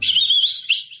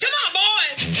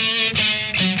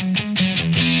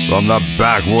From the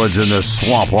backwoods and the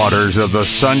swamp waters of the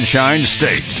Sunshine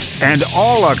State and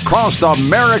all across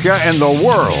America and the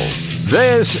world,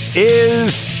 this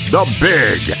is The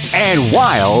Big and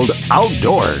Wild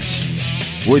Outdoors.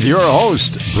 With your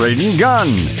host, Braden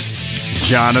Gunn,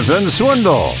 Jonathan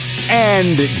Swindle,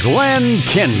 and Glenn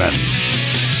Kinman.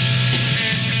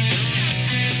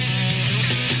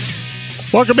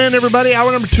 Welcome in, everybody.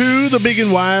 Hour number 2, The Big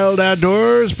and Wild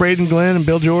Outdoors. Braden, Glenn, and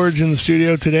Bill George in the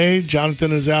studio today.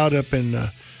 Jonathan is out up in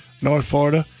North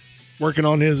Florida, working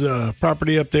on his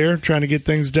property up there, trying to get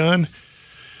things done.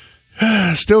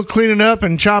 Still cleaning up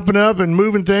and chopping up and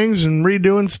moving things and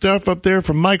redoing stuff up there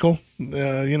from Michael.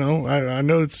 I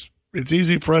know it's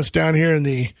easy for us down here in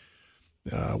the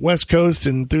West Coast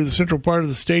and through the central part of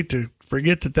the state to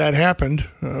forget that happened,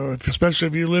 especially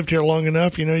if you lived here long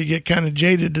enough. You know, you get kind of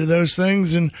jaded to those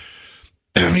things, and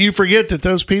you forget that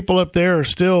those people up there are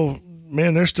still,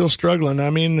 man, they're still struggling. I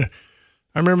mean,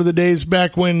 I remember the days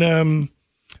back when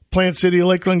Plant City,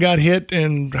 Lakeland got hit,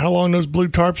 and how long those blue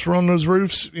tarps were on those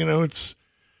roofs. You know, it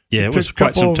was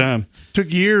quite some time. Took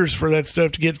years for that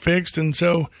stuff to get fixed, and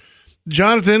so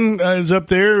Jonathan is up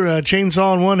there,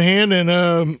 chainsaw in one hand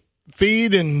and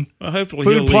feed and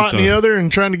food plot in the other,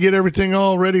 and trying to get everything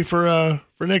all ready for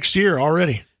next year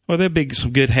already. Well, there'll be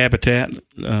some good habitat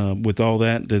with all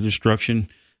that, the destruction.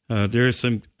 There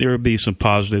will be some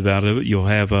positive out of it. You'll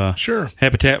have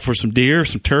habitat for some deer,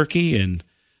 some turkey, and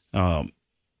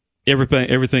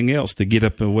everything else to get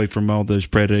up away from all those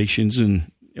predations,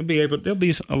 and there'll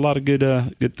be a lot of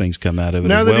good things come out of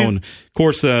it as well. And of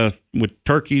course, with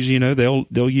turkeys, you know,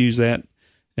 they'll use that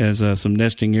as some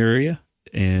nesting area.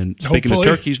 And speaking of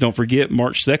turkeys, don't forget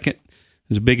March 2nd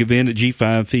is a big event at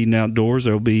G5 Feeding Outdoors.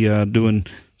 They'll be doing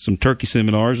some turkey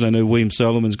seminars. And I know William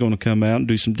Sullivan's going to come out and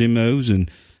do some demos,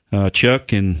 and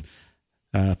Chuck, and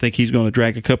I think he's going to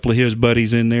drag a couple of his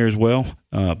buddies in there as well.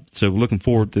 So looking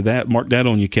forward to that. Mark that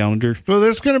on your calendar. Well,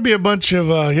 there's going to be a bunch of,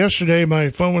 yesterday my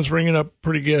phone was ringing up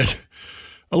pretty good.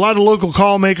 A lot of local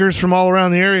call makers from all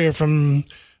around the area, from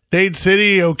Dade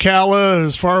City, Ocala,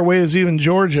 as far away as even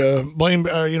Georgia.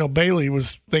 Bailey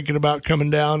was thinking about coming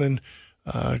down and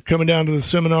coming down to the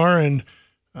seminar. And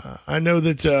I know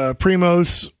that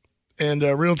Primos and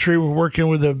Realtree were working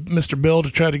with Mr. Bill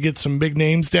to try to get some big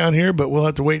names down here, but we'll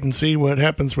have to wait and see what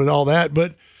happens with all that.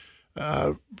 But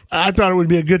I thought it would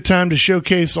be a good time to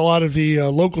showcase a lot of the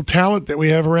local talent that we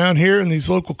have around here and these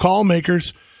local call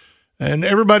makers. And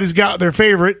everybody's got their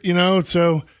favorite, you know,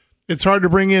 so it's hard to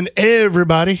bring in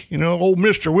everybody. You know, old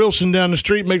Mr. Wilson down the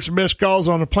street makes the best calls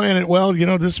on the planet. Well, you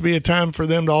know, this would be a time for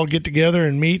them to all get together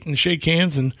and meet and shake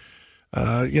hands and,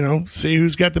 see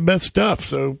who's got the best stuff.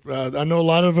 So I know a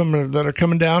lot of them that are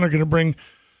coming down are going to bring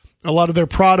a lot of their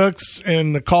products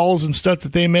and the calls and stuff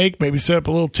that they make. Maybe set up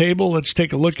a little table. Let's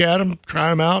take a look at them, try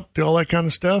them out, do all that kind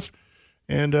of stuff.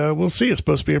 And we'll see. It's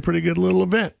supposed to be a pretty good little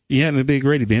event. Yeah, and it'll be a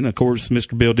great event. Of course,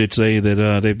 Mr. Bill did say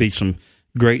that there'd be some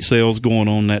great sales going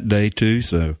on that day too,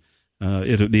 so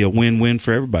it'll be a win-win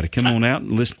for everybody. Come on out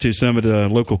and listen to some of the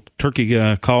local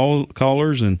turkey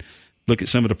callers and look at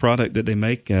some of the product that they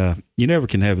make. You never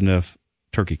can have enough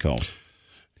turkey calls.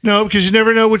 No, because you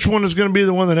never know which one is going to be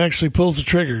the one that actually pulls the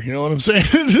trigger. You know what I'm saying?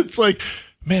 It's like,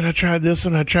 man, I tried this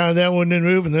and I tried that one, didn't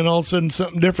move, and then all of a sudden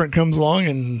something different comes along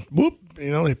and whoop,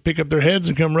 you know, they pick up their heads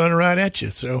and come running right at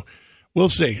you. So we'll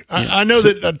see. Yeah. I know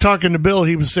that talking to Bill,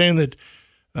 he was saying that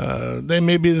they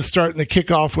may be starting the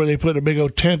kickoff where they put a big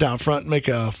old tent out front and make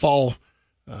a fall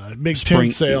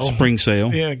tent sale. Spring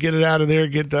sale. Yeah, get it out of there,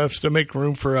 get us to make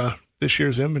room for this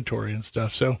year's inventory and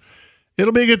stuff. So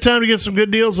it'll be a good time to get some good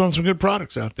deals on some good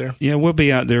products out there. Yeah, we'll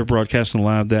be out there broadcasting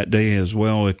live that day as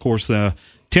well. Of course,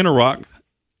 Tenor Rock,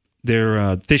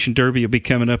 their fishing derby will be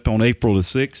coming up on April the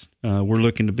 6th. We're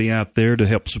looking to be out there to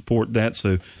help support that.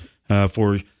 So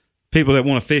for people that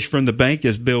want to fish from the bank,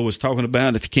 as Bill was talking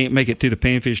about, if you can't make it to the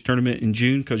Panfish tournament in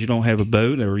June because you don't have a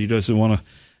boat or you just want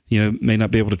to, may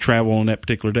not be able to travel on that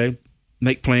particular day,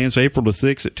 make plans. April the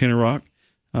 6th at Tenor Rock.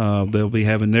 They'll be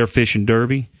having their fishing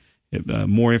derby.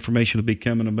 More information will be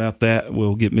coming about that.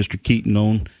 We'll get Mr. Keaton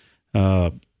on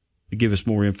to give us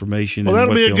more information. Well,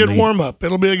 that'll be a good warm-up.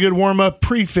 It'll be a good warm-up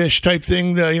pre-fish type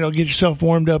thing. Get yourself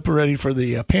warmed up ready for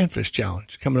the Panfish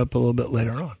Challenge coming up a little bit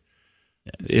later on.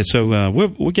 Yeah, so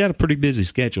we got a pretty busy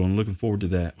schedule. I'm looking forward to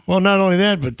that. Well, not only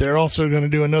that, but they're also going to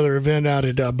do another event out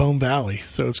at Bone Valley.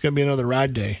 So it's going to be another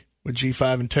ride day with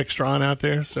G5 and Textron out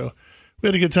there. So we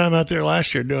had a good time out there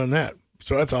last year doing that.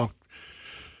 So that's all.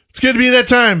 It's good to be that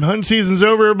time. Hunting season's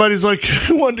over. Everybody's like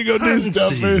wanting to go do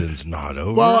stuff. Hunting season's not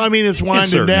over. Well, I mean, it's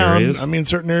winding down. Areas. I mean,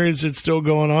 certain areas it's still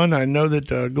going on. I know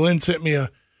that Glenn sent me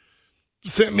a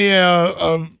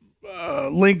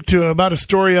link to about a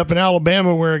story up in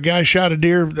Alabama where a guy shot a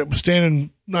deer that was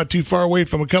standing not too far away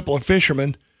from a couple of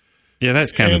fishermen. Yeah,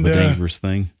 that's kind of a dangerous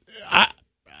thing.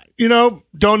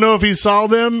 Don't know if he saw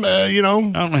them, I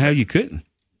don't know how you couldn't.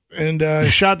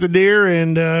 and shot the deer,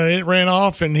 and it ran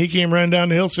off, and he came running down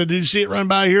the hill, said, "Did you see it run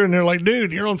by here?" And they're like,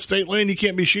 "Dude, you're on state land. You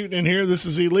can't be shooting in here. This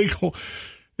is illegal."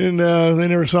 And they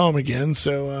never saw him again.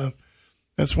 So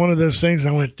that's one of those things.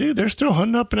 And I went, dude, they're still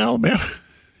hunting up in Alabama.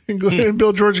 And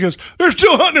Bill George goes, "They're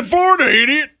still hunting in Florida,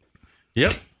 idiot."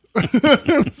 Yep.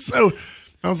 So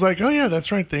I was like, oh, yeah,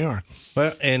 that's right. They are.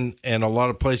 Well, and a lot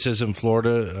of places in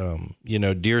Florida,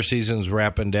 deer season's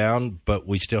wrapping down, but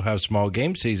we still have small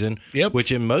game season,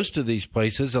 which in most of these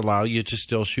places allow you to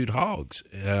still shoot hogs.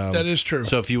 That is true.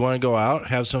 So if you want to go out,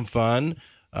 have some fun,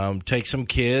 take some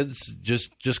kids,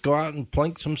 just go out and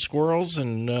plink some squirrels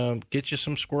and get you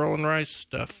some squirrel and rice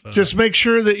stuff. Just make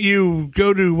sure that you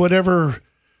go to whatever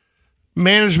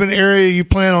management area you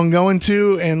plan on going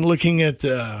to and looking at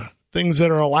things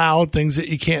that are allowed, things that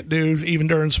you can't do, even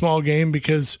during small game,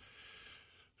 because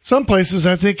some places,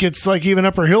 I think it's like even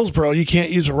Upper Hillsboro, you can't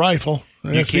use a rifle.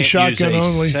 It has to be shotgun use a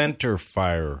only. Center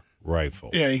fire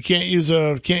rifle. Yeah, you can't use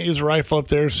a rifle up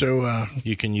there. So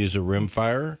you can use a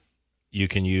rimfire. You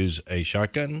can use a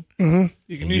shotgun. Mm-hmm.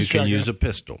 You can use a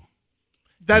pistol.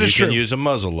 That is true. You can use a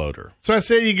muzzle loader. So I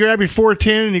say you grab your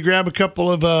 410 and you grab a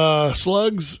couple of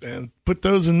slugs and put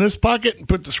those in this pocket and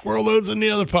put the squirrel loads in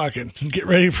the other pocket and get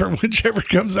ready for whichever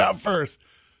comes out first.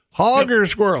 Hog or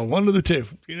squirrel, one of the two.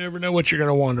 You never know what you're going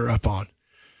to wander up on.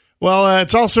 Well,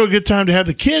 it's also a good time to have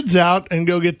the kids out and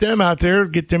go get them out there,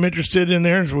 get them interested in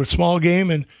there with small game.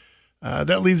 And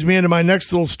that leads me into my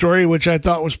next little story, which I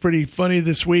thought was pretty funny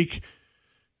this week.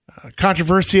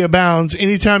 Controversy abounds.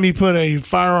 Anytime you put a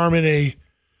firearm in a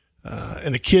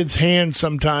kid's hand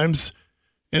sometimes,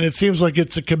 and it seems like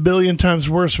it's a kabillion times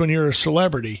worse when you're a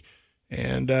celebrity.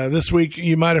 And this week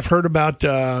you might have heard about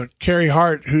Carey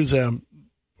Hart, who's a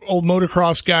old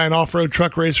motocross guy and off-road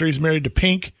truck racer. He's married to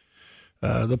Pink,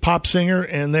 the pop singer,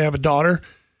 and they have a daughter.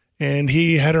 And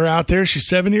he had her out there. She's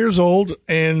 7 years old,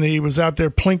 and he was out there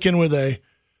plinking with a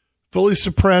fully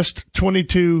suppressed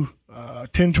 1022,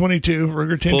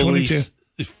 Ruger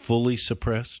 1022. Fully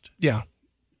suppressed? Yeah.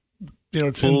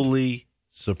 It's fully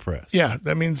suppressed. Yeah,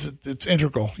 that means it's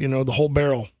integral. The whole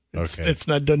barrel. It's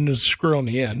not doesn't just screw on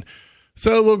the end.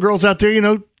 So little girl's out there,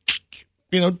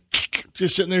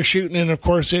 just sitting there shooting, and of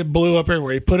course it blew up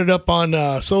everywhere. He put it up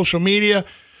on social media,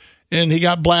 and he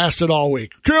got blasted all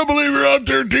week. Can't believe you're out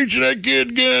there teaching that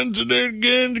kid guns and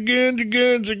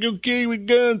guns, and okay with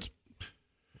guns.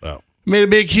 Well, made a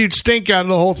big huge stink out of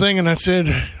the whole thing, and I said,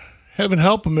 heaven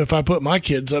help them if I put my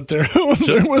kids up there.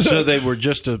 So they were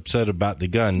just upset about the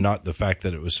gun, not the fact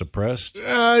that it was suppressed?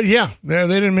 Yeah, they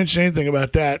didn't mention anything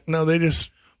about that. No, they just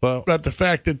about the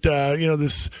fact that,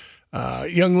 this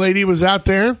young lady was out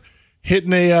there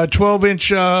hitting a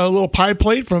 12-inch little pie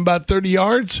plate from about 30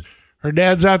 yards. Her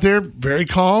dad's out there, very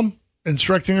calm,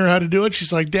 instructing her how to do it.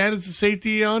 She's like, "Dad, is the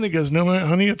safety on?" He goes, "No,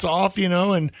 honey, it's off,"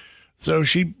 and so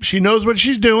she knows what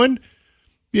she's doing,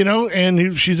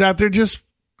 and she's out there just,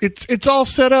 It's all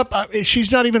set up.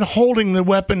 She's not even holding the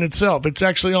weapon itself. It's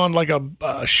actually on like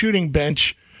a shooting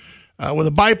bench with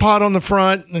a bipod on the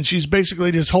front, and she's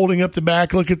basically just holding up the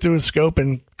back, looking through a scope,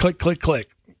 and click, click, click,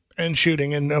 and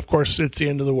shooting. And, of course, it's the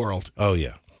end of the world. Oh,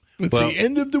 yeah. It's the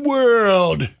end of the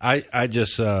world. I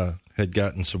just had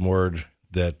gotten some word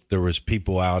that there was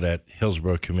people out at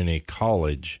Hillsborough Community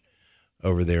College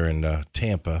over there in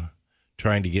Tampa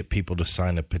trying to get people to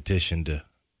sign a petition to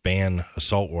ban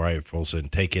assault rifles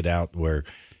and take it out where,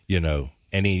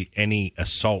 any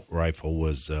assault rifle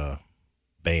was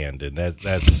banned. And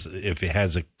that's if it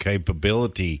has a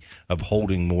capability of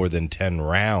holding more than 10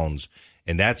 rounds.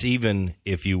 And that's even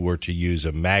if you were to use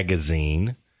a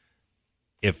magazine,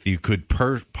 if you could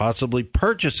possibly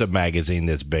purchase a magazine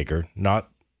that's bigger,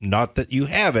 not that you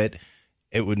have it,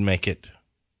 it would make it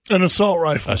an assault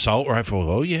rifle. Assault rifle,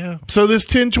 oh, yeah. So this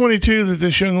 1022 that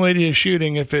this young lady is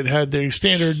shooting, if it had the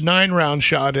standard 9-round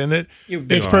shot in it,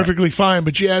 it's perfectly fine.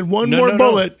 But you add one more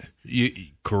bullet.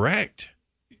 Correct.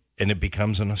 And it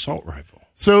becomes an assault rifle.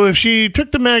 So if she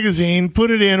took the magazine,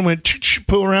 put it in, went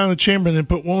put around the chamber, and then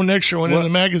put one extra one in the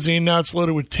magazine, now it's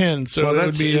loaded with 10. So that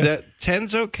would be that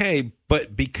 10's okay,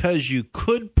 but because you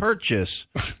could purchase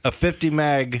a 50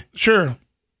 mag, sure,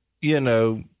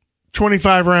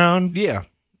 25 round, yeah.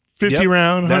 50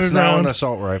 round, 100 that's not round. an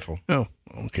assault rifle. Oh,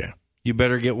 okay. You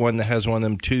better get one that has one of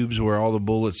them tubes where all the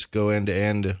bullets go end to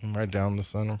end right down the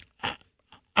center.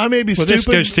 I may be stupid. This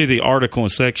goes to the article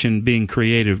and section being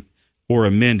created or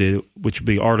amended, which would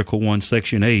be Article 1,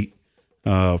 Section 8,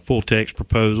 full text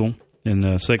proposal.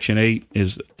 And Section 8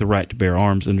 is the right to bear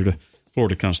arms under the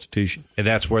Florida Constitution. And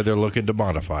that's where they're looking to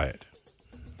modify it.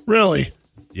 Really?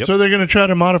 Yep. So they're going to try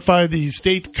to modify the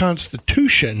state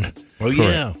constitution, Oh,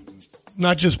 yeah.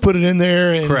 not just put it in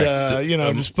there and, Correct.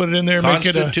 just put it in there and make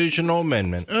it a... Constitutional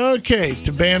amendment. Okay,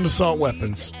 to ban assault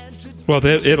weapons. Well,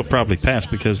 it'll probably pass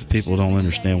because people don't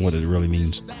understand what it really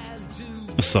means.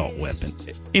 Assault weapon.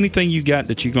 Anything you got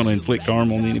that you're going to inflict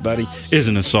harm on anybody is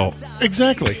an assault.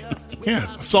 Exactly.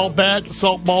 Yeah. Assault bat,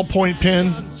 assault ballpoint pen,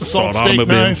 assault steak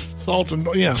automobile. knife, assault and,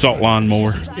 Assault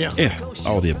lawnmower. Yeah.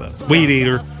 All the above. Weed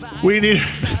eater. Weed eater.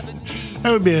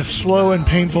 That would be a slow and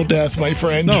painful death, my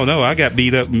friend. No, I got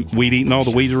beat up weed eating all the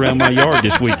weeds around my yard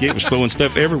this week. It was throwing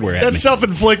stuff everywhere at me. That's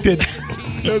self-inflicted.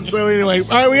 So anyway, all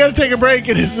right, we got to take a break.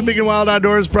 It is the Big and Wild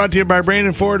Outdoors, brought to you by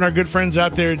Brandon Ford and our good friends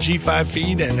out there at G5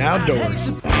 Feed and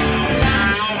Outdoors.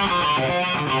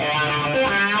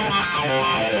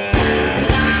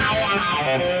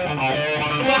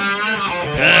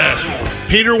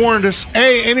 Peter warned us.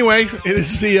 Hey, anyway, it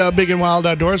is the Big and Wild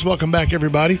Outdoors. Welcome back,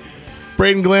 everybody.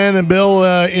 Braden, Glenn, and Bill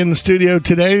in the studio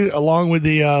today, along with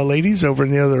the ladies over in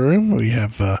the other room. We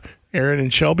have Aaron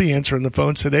and Shelby answering the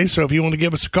phones today. So if you want to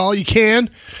give us a call, you can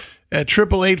at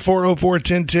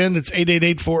 888-404-1010. That's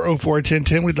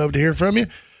 888-404-1010. We'd love to hear from you.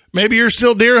 Maybe you're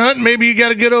still deer hunting. Maybe you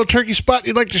got a good old turkey spot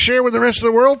you'd like to share with the rest of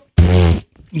the world.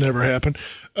 Never happened.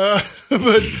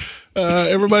 But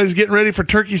everybody's getting ready for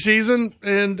turkey season.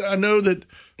 And I know that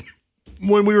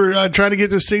when we were trying to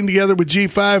get this thing together with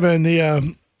G5 and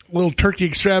the little turkey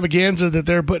extravaganza that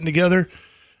they're putting together,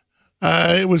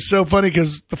 it was so funny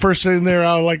because the first thing there,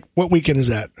 I was like, what weekend is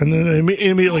that? And then I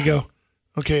immediately go,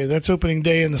 okay, that's opening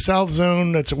day in the South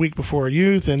Zone. That's a week before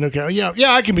youth. And okay, yeah,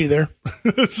 I can be there.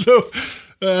 So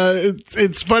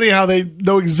it's funny how they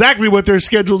know exactly what their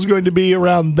schedule is going to be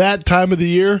around that time of the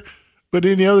year. But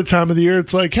any other time of the year,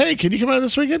 it's like, hey, can you come out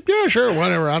this weekend? Yeah, sure,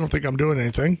 whatever. I don't think I'm doing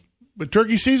anything. But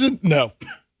turkey season? No.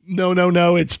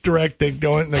 It's direct. They're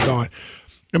going.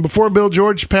 And before Bill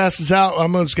George passes out,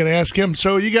 I'm just going to ask him,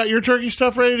 so you got your turkey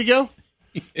stuff ready to go?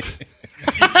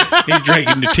 He's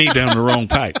drinking the tea down the wrong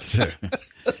pipe.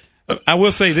 I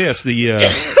will say this: the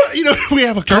we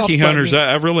have a turkey hunters.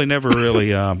 I've really never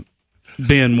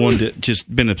been one that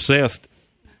just been obsessed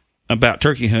about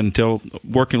turkey hunting until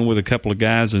working with a couple of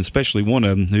guys, and especially one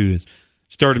of them who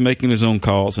started making his own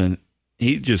calls, and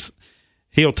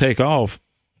he'll take off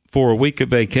for a week of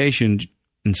vacation.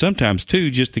 And sometimes, too,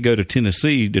 just to go to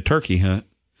Tennessee to turkey hunt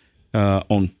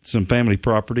on some family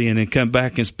property and then come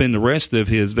back and spend the rest of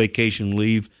his vacation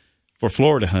leave for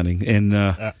Florida hunting. And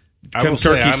come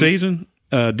turkey season,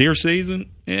 deer season,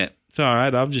 it's all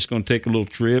right. I'm just going to take a little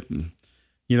trip. And,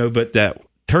 but that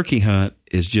turkey hunt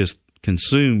is just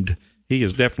consumed. He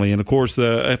is definitely. And, of course,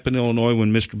 up in Illinois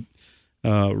when Mr.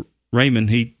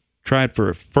 Raymond, he tried for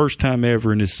the first time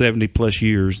ever in his 70-plus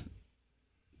years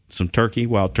some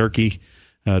wild turkey,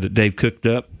 that Dave cooked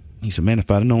up. He said, man,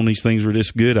 if I'd have known these things were this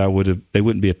good, they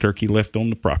wouldn't be a turkey left on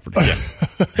the property.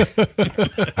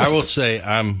 I will say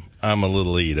I'm a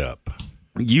little eat up.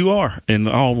 You are in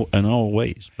all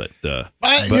ways, but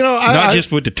not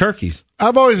just with the turkeys.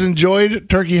 I've always enjoyed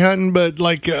turkey hunting, but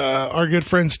like our good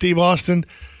friend Steve Austin,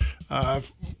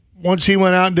 once he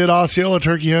went out and did Osceola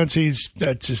turkey hunts,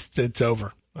 it's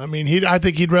over. I mean, I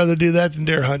think he'd rather do that than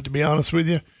deer hunt, to be honest with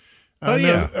you.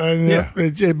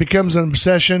 It becomes an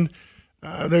obsession.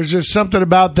 There's just something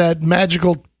about that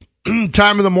magical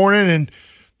time of the morning, and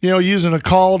using a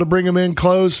call to bring them in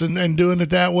close and doing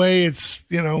it that way. It's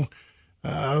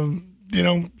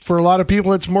for a lot of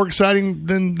people, it's more exciting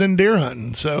than deer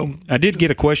hunting. So I did get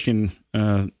a question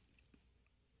to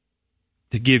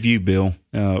give you, Bill.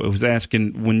 It was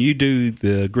asking, when you do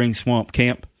the Green Swamp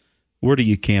camp, where do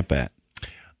you camp at?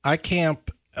 I camp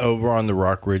over on the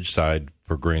Rock Ridge side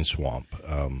for Green Swamp.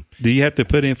 Do you have to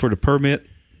put in for the permit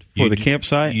for the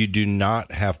campsite? You do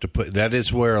not have to put. That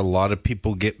is where a lot of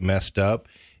people get messed up,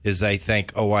 is they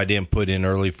think, oh, I didn't put in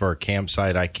early for a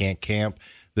campsite, I can't camp.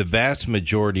 The vast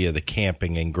majority of the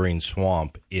camping in Green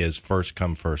Swamp is first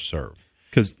come, first serve.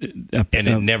 And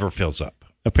it never fills up.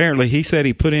 Apparently, he said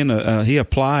he put in he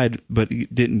applied, but he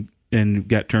didn't and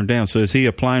got turned down. So is he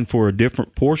applying for a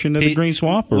different portion of the Green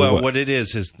Swamp? Or what it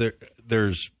is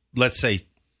there's, let's say,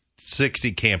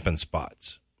 60 camping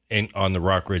spots on the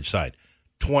Rock Ridge side.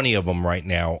 20 of them right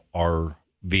now are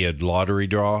via lottery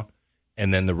draw,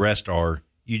 and then the rest are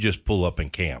you just pull up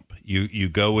and camp. You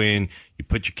go in, you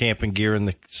put your camping gear in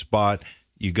the spot,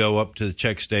 you go up to the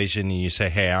check station, and you say,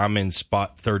 hey, I'm in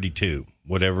spot 32,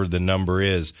 whatever the number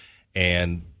is,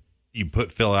 and you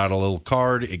fill out a little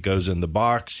card. It goes in the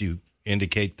box. You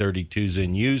indicate 32's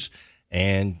in use,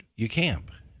 and you camp.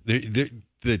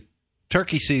 The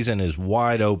turkey season is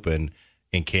wide open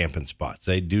in camping spots.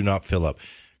 They do not fill up.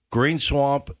 Green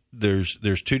Swamp, there's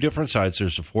two different sites.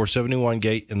 There's the 471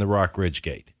 gate and the Rock Ridge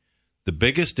gate. The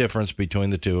biggest difference between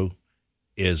the two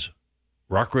is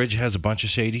Rock Ridge has a bunch of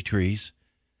shady trees,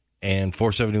 and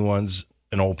 471's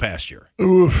an old pasture.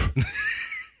 Oof.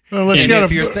 Well, and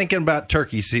if you're thinking about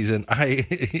turkey season,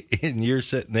 and you're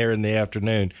sitting there in the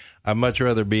afternoon, I'd much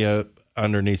rather be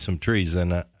underneath some trees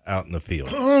than out in the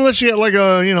field. Unless you get like an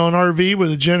RV with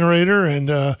a generator and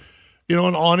an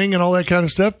awning and all that kind of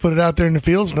stuff, put it out there in the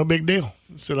fields, no big deal.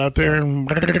 Sit out there and.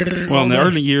 Well, in the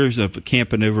early years of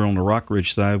camping over on the Rock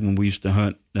Ridge side, when we used to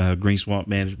hunt Green Swamp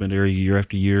Management area year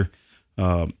after year,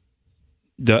 the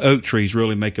oak trees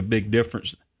really make a big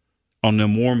difference on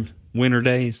them warm winter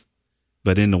days.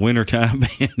 But in the wintertime,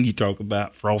 man, you talk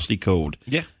about frosty cold.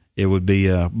 Yeah, it would be.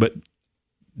 But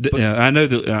I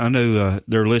know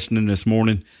they're listening this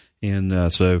morning,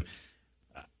 and so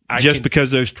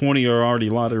because those 20 are already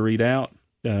lotteried out,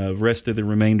 rest of the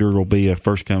remainder will be a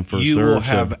first come first serve. You will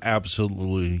have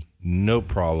absolutely no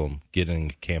problem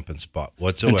getting a camping spot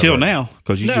whatsoever until now,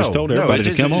 because you just told everybody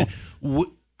to come on.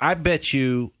 I bet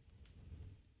you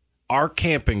our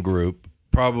camping group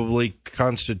probably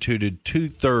constituted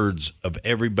 2/3 of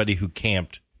everybody who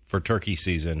camped for turkey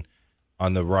season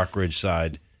on the Rock Ridge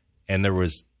side, and there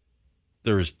was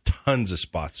tons of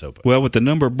spots open. Well, with the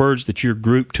number of birds that your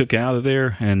group took out of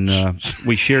there, and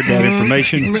we shared that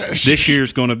information, this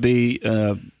year's going to be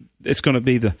it's going to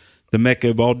be the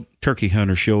mecca of all turkey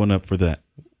hunters showing up for that.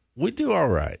 We do all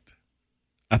right.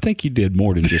 I think you did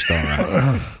more than just all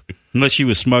right. Unless you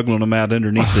was smuggling them out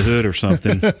underneath the hood or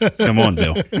something. Come on,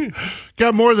 Bill.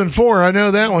 Got more than 4. I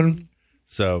know that one.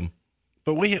 So,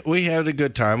 but we had a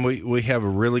good time. We have a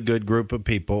really good group of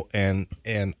people, and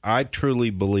I truly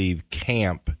believe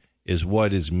camp is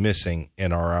what is missing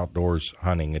in our outdoors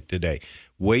hunting today.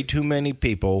 Way too many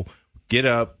people get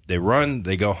up, they run,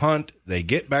 they go hunt, they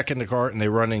get back in the car, and they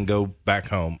run and go back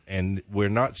home. And we're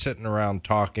not sitting around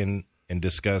talking and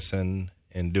discussing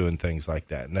and doing things like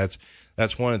that. And that's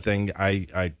one of the things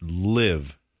I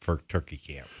live for turkey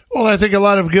camp. Well, I think a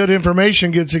lot of good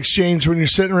information gets exchanged when you're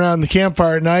sitting around the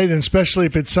campfire at night, and especially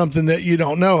if it's something that you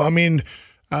don't know. I mean,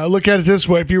 look at it this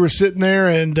way. If you were sitting there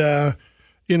and,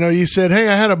 you said, hey,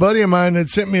 I had a buddy of mine that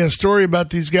sent me a story about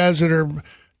these guys that are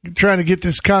trying to get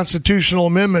this constitutional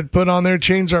amendment put on there,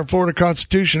 change our Florida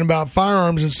Constitution about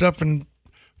firearms and stuff, and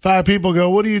 5 people go,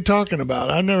 what are you talking about?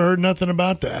 I've never heard nothing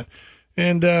about that.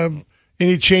 And,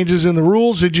 any changes in the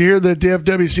rules? Did you hear that the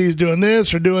FWC is doing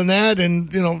this or doing that?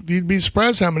 And, you'd be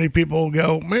surprised how many people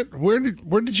go, man, where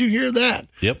did you hear that?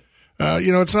 Yep.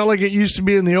 It's not like it used to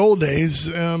be in the old days,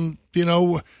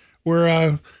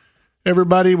 where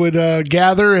everybody would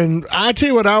gather. And I tell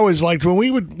you what I always liked, when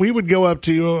we would go up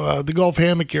to the Gulf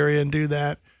Hammock area and do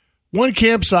that, one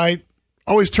campsite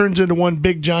always turns into one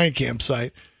big giant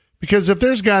campsite. Because if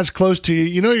there's guys close to you,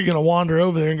 you're going to wander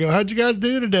over there and go, how'd you guys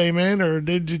do today, man? Or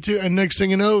did you too? And next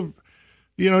thing you know,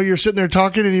 you're sitting there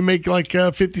talking and you make like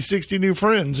 50, 60 new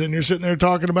friends. And you're sitting there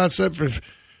talking about stuff,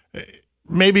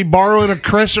 maybe borrowing a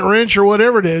crescent wrench or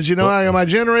whatever it is. My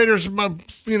generators,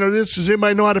 this, does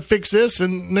anybody know how to fix this?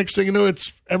 And next thing you know,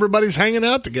 it's everybody's hanging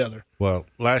out together. Well,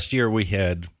 last year we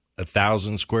had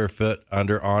 1,000 square foot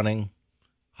under awning,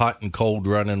 hot and cold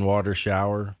running water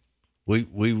shower.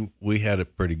 We had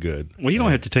it pretty good. Well, you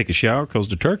don't have to take a shower because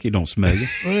the turkey don't smell you.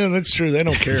 Well, that's true. They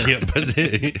don't care. Yeah, but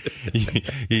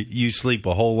you sleep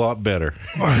a whole lot better.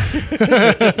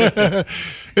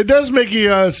 It does make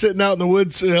you sitting out in the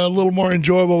woods a little more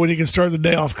enjoyable when you can start the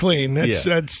day off clean.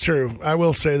 That's true. I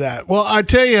will say that. Well, I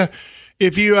tell you,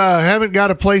 if you haven't got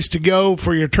a place to go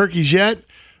for your turkeys yet,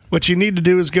 what you need to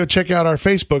do is go check out our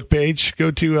Facebook page.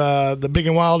 Go to the Big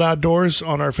and Wild Outdoors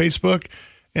on our Facebook.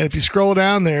 And if you scroll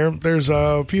down there, there's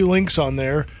a few links on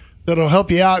there that'll help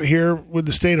you out here with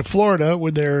the state of Florida.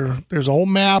 There's a whole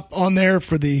map on there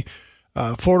for the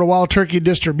Florida Wild Turkey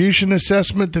Distribution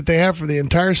Assessment that they have for the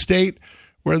entire state,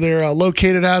 where they're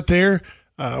located out there,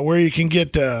 where you can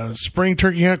get spring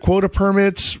turkey hunt quota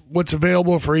permits, what's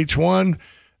available for each one,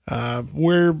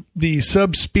 where the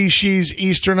subspecies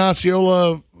Eastern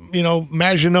Osceola,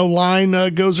 Maginot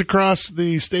line goes across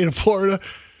the state of Florida,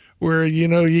 where,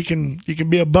 you can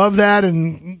be above that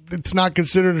and it's not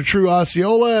considered a true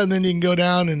Osceola, and then you can go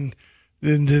down and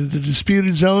then the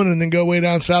disputed zone and then go way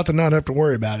down south and not have to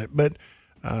worry about it. But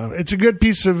it's a good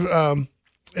piece of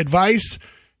advice.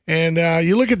 And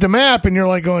you look at the map and you're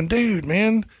like going, dude,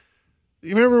 man,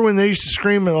 you remember when they used to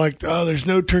scream like, oh, there's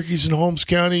no turkeys in Holmes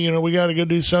County, we got to go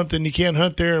do something. You can't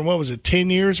hunt there. And what was it,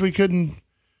 10 years we couldn't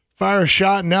fire a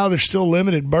shot, and now there's still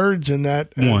limited birds in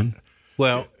that. One.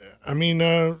 Well, I mean,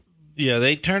 Yeah,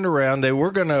 they turned around. They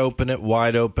were going to open it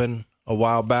wide open a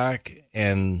while back,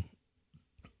 and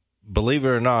believe it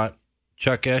or not,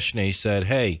 Chuck Eschney said,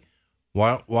 "Hey,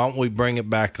 why don't we bring it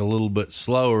back a little bit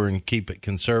slower and keep it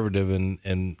conservative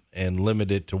and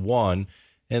limit it to one?"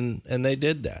 And they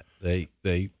did that.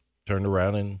 They turned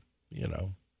around and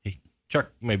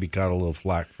Chuck maybe caught a little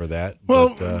flack for that.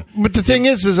 Well, but the thing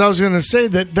is I was going to say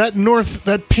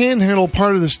that panhandle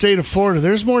part of the state of Florida,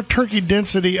 there's more turkey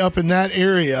density up in that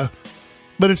area.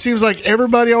 But it seems like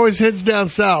everybody always heads down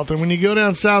south. And when you go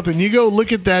down south and you go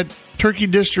look at that turkey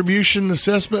distribution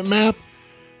assessment map,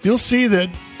 you'll see that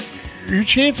your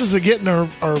chances of getting are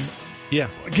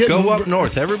go up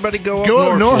north. Everybody go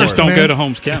up north. Just don't man. go to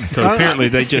Holmes County. Because apparently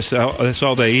that's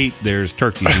all they eat. There's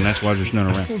turkeys, and that's why there's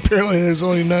none around. Apparently there's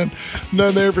only none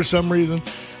there for some reason.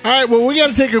 All right, well, we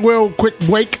got to take a real quick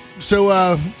break.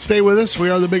 So stay with us. We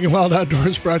are the Big and Wild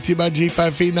Outdoors, brought to you by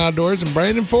G5 Feeding Outdoors and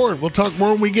Brandon Ford. We'll talk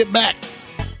more when we get back.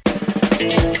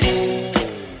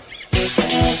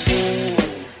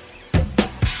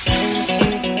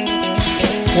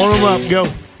 Warm them up. Go.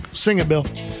 Sing it, Bill.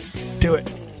 Do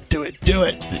it. Do it. Do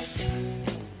it.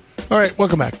 All right,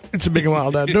 welcome back. It's the Big and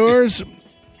Wild Outdoors.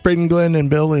 Braden, Glenn, and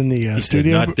Bill in the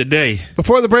studio. Not today.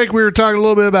 Before the break, we were talking a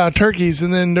little bit about turkeys,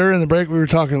 and then during the break, we were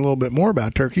talking a little bit more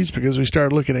about turkeys because we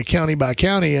started looking at county by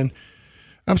county. And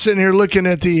I'm sitting here looking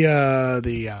at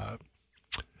the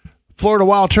Florida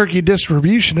Wild Turkey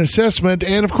Distribution Assessment.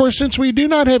 And, of course, since we do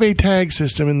not have a tag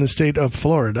system in the state of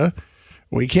Florida,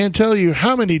 we can't tell you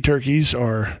how many turkeys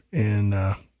are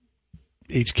in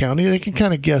each county. They can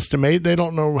kind of guesstimate. They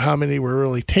don't know how many were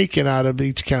really taken out of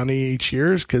each county each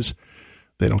year because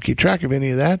they don't keep track of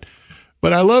any of that.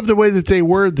 But I love the way that they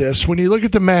word this. When you look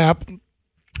at the map,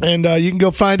 and you can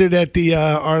go find it at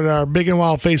on our Big and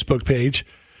Wild Facebook page,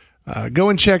 go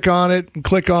and check on it and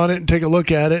click on it and take a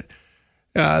look at it.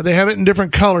 They have it in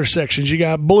different color sections. You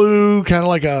got blue, kind of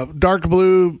like a dark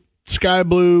blue, sky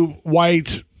blue,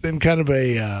 white, then kind of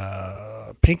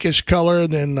a pinkish color,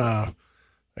 then a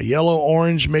yellow,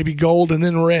 orange, maybe gold, and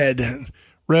then red.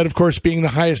 Red, of course, being the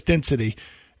highest density.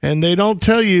 And they don't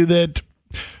tell you that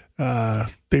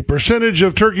the percentage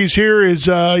of turkeys here is,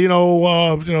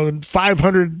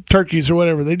 500 turkeys or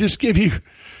whatever. They just give you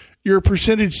your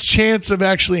percentage chance of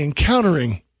actually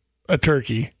encountering a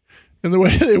turkey. And the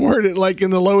way they word it, like in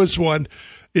the lowest one,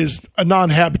 is a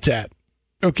non-habitat.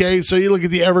 Okay, so you look at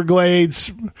the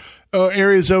Everglades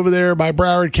areas over there by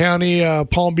Broward County,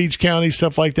 Palm Beach County,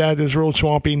 stuff like that. Is real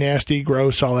swampy, nasty,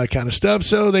 gross, all that kind of stuff.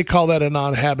 So they call that a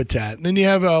non-habitat. And then you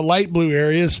have light blue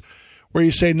areas where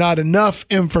you say not enough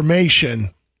information.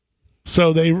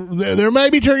 So there may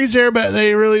be turkeys there, but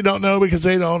they really don't know because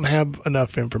they don't have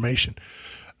enough information.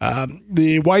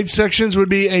 The white sections would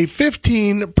be a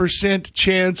 15%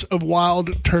 chance of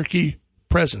wild turkey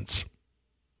presence.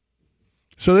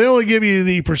 So they only give you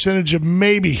the percentage of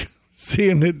maybe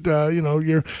seeing it,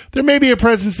 there may be a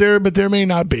presence there, but there may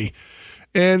not be.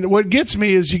 And what gets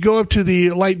me is you go up to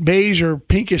the light beige or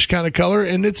pinkish kind of color,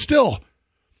 and it's still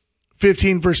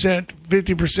 15%,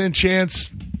 50% chance.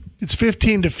 It's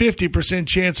 15 to 50%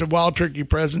 chance of wild turkey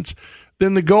presence.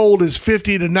 Then the gold is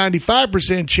 50 to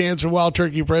 95% chance of wild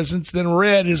turkey presence. Then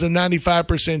red is a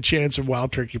 95% chance of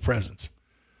wild turkey presence.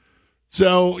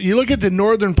 So you look at the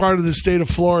northern part of the state of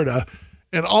Florida,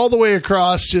 and all the way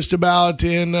across just about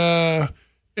in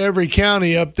every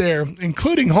county up there,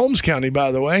 including Holmes County,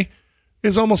 by the way,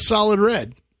 is almost solid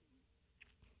red.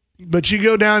 But you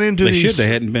go down into They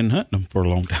hadn't been hunting them for a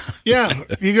long time. Yeah.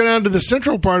 You go down to the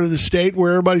central part of the state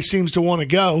where everybody seems to want to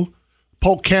go,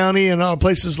 Polk County and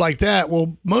places like that.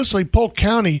 Well, mostly Polk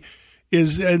County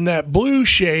is in that blue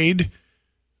shade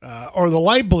or the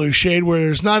light blue shade where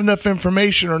there's not enough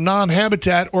information or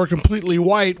non-habitat or completely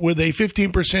white with a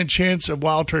 15% chance of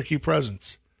wild turkey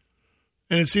presence.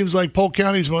 And it seems like Polk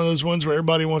County is one of those ones where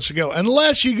everybody wants to go.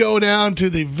 Unless you go down to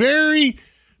the very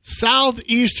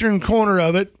southeastern corner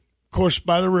of it, of course,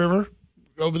 by the river,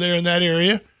 over there in that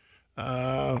area,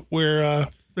 where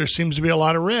there seems to be a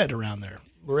lot of red around there,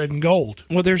 red and gold.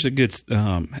 Well, there's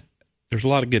a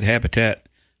lot of good habitat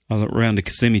around the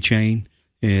Kissimmee chain,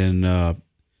 and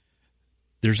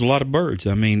there's a lot of birds.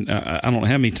 I mean, I don't know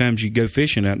how many times you go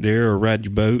fishing out there or ride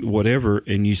your boat, whatever,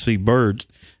 and you see birds.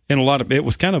 And a lot of it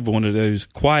was kind of one of those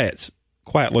quiet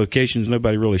locations.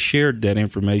 Nobody really shared that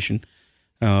information,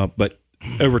 but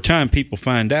over time, people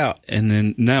find out, and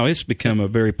then now it's become a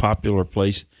very popular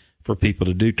place for people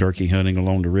to do turkey hunting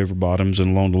along the river bottoms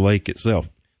and along the lake itself.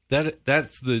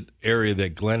 That's the area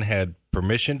that Glenn had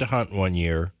permission to hunt one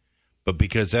year, but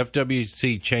because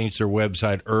FWC changed their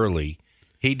website early,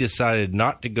 he decided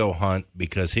not to go hunt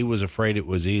because he was afraid it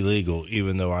was illegal,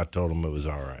 even though I told him it was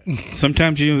all right.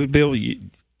 Sometimes, Bill, you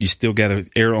still got to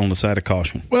err on the side of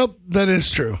caution. Well, that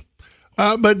is true.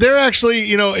 But they're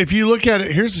actually, if you look at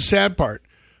it, here's the sad part.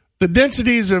 The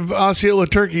densities of Osceola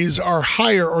turkeys are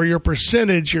higher, or your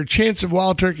chance of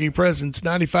wild turkey presence,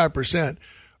 95%,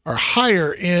 are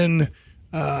higher in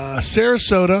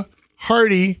Sarasota,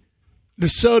 Hardy,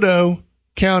 DeSoto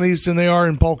counties than they are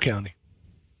in Polk County.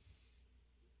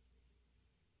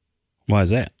 Why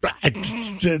is that?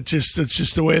 It's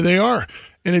just the way they are.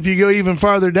 And if you go even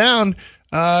farther down,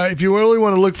 if you really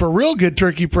want to look for real good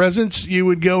turkey presence, you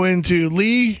would go into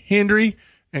Lee, Hendry,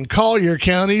 and Collier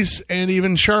counties, and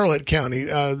even Charlotte County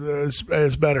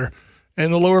is better,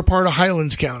 and the lower part of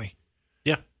Highlands County.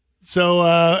 Yeah. So,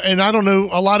 and I don't know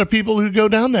a lot of people who go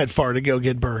down that far to go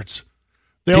get birds.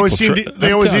 They always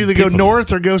either go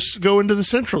north or go into the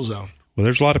central zone. Well,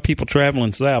 there's a lot of people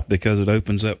traveling south because it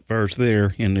opens up first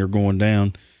there, and they're going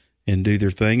down and do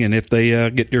their thing. And if they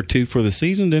get there too for the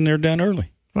season, then they're done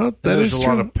early. Well, there's is a true.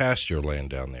 lot of pasture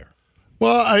land down there.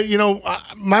 Well,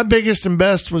 my biggest and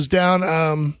best was down.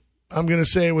 I'm going to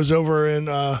say it was over in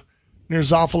near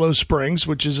Zoffalo Springs,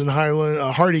 which is in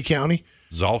Hardy County.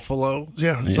 Zoffalo?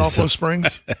 Yeah, Zoffalo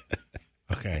Springs.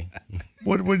 Okay.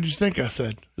 What did you think I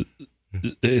said?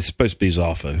 It's supposed to be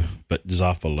Zoffo, but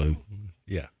Zoffalo.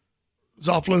 Yeah.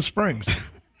 Zoffalo Springs.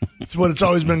 It's what it's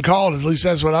always been called. At least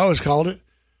that's what I always called it.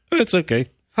 It's okay.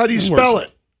 How do you spell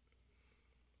it?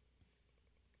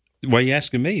 Why are you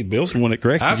asking me? Bill's the one that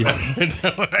corrected you.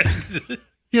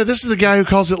 Yeah, this is the guy who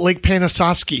calls it Lake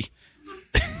Panasoski.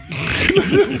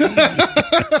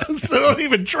 So don't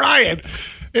even try it.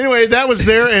 Anyway, that was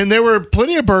there, and there were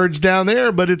plenty of birds down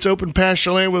there, but it's open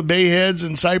pasture land with bayheads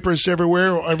and cypress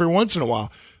everywhere every once in a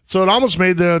while. So it almost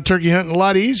made the turkey hunting a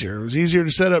lot easier. It was easier to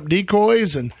set up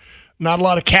decoys, and not a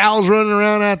lot of cows running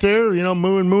around out there,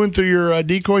 mooing through your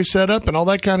decoy setup and all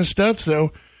that kind of stuff.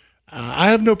 So I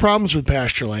have no problems with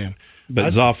pasture land.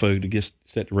 But Zoffo, to get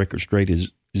set the record straight, is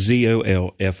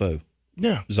Zolfo.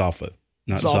 Yeah. Zoffo,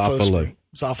 not Zoffalo.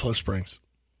 Zoffalo Springs.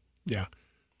 Yeah.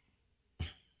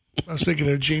 I was thinking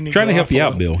of Gene Trying to help you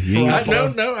out, Bill.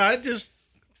 I just...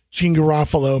 Gene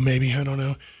Garofalo, maybe. I don't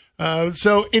know.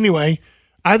 So anyway,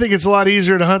 I think it's a lot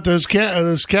easier to hunt those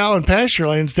cow and pasture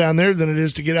lands down there than it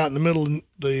is to get out in the middle of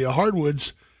the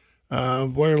hardwoods,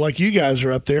 where like you guys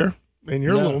are up there in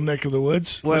your little neck of the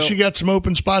woods. Well, you got some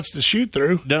open spots to shoot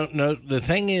through. No. The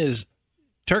thing is,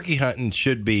 turkey hunting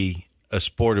should be a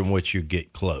sport in which you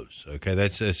get close. Okay,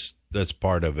 that's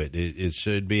part of it. It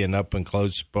should be an up and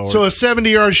close sport. So a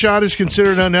 70-yard shot is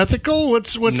considered unethical?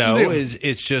 What's the deal?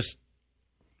 It's just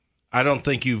I don't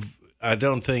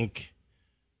think.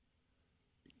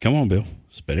 Come on, Bill.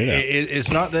 Spit it out. It's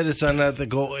not that it's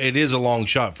unethical. It is a long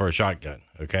shot for a shotgun,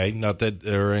 okay? Not that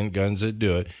there aren't guns that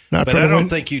do it. But I don't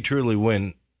think you truly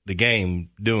win the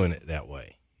game doing it that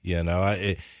way.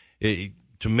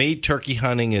 To me, turkey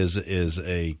hunting is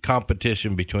a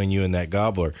competition between you and that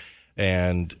gobbler.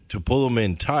 And to pull them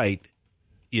in tight,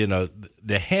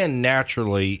 the hen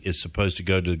naturally is supposed to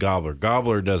go to the gobbler.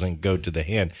 Gobbler doesn't go to the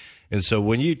hen. And so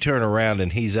when you turn around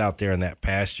and he's out there in that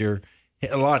pasture,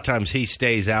 a lot of times he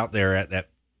stays out there at that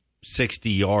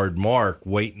 60-yard mark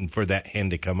waiting for that hen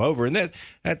to come over. And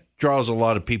that draws a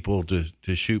lot of people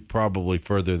to shoot probably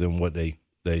further than what they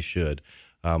should.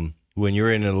 When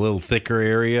you're in a little thicker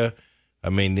area,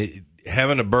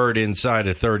 having a bird inside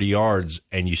of 30 yards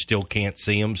and you still can't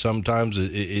see him sometimes,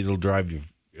 it'll drive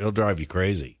you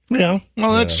crazy. Yeah,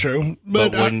 well, that's true.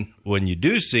 But when you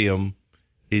do see him,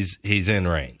 he's in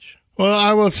range. Well,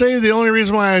 I will say the only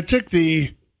reason why I took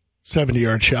the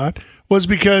 70-yard shot was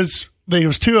because there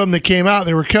was two of them that came out.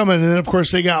 They were coming, and then, of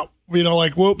course, they got,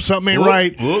 whoop, something ain't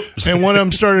right. Whoops. And one of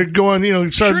them started going,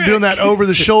 started doing that over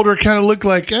the shoulder, kind of looked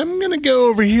like, I'm going to go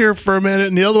over here for a minute.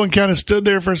 And the other one kind of stood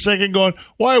there for a second going,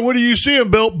 why, what do you see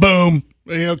him, Bill? Boom.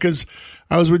 Because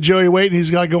I was with Joey Waite, and he's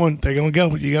got going, they're going to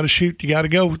go. You got to shoot. You got to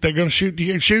go. They're going to shoot.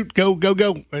 You shoot. Go.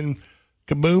 And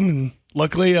kaboom. And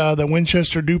luckily, the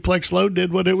Winchester duplex load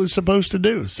did what it was supposed to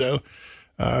do. So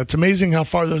it's amazing how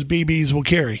far those BBs will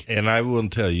carry. And I will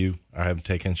tell you, I have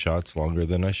taken shots longer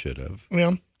than I should have.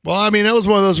 Yeah. Well, that was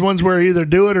one of those ones where either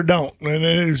do it or don't. And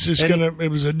it was just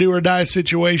it was a do or die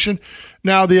situation.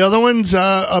 Now, the other ones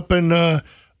up in the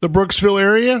Brooksville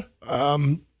area,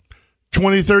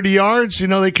 20, 30 yards,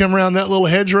 they come around that little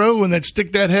hedgerow and they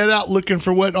stick that head out looking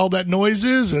for what all that noise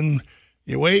is. And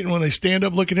you wait, and when they stand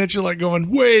up looking at you like going,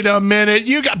 wait a minute,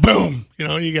 you got boom.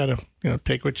 You got to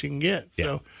take what you can get.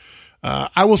 Yeah.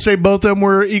 I will say both of them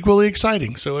were equally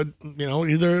exciting. So,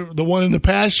 either the one in the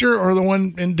pasture or the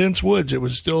one in dense woods, it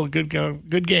was still a good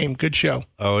game, good show.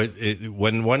 Oh,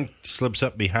 when one slips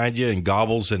up behind you and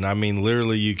gobbles, and I mean,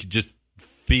 literally, you could just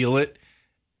feel it,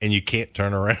 and you can't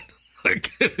turn around.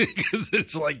 Because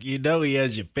it's like he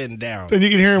has you pinned down, and you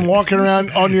can hear him walking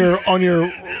around on your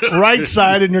right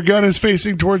side, and your gun is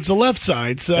facing towards the left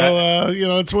side. So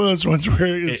it's one of those ones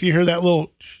where you hear that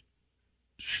little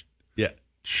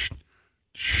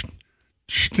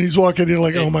he's walking. You're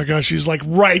like, oh my gosh, he's like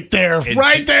right there.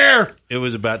 It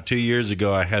was about 2 years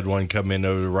ago. I had one come in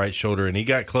over the right shoulder, and he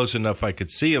got close enough I could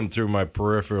see him through my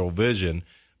peripheral vision,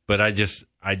 but I just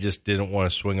didn't want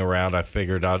to swing around. I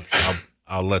figured I'll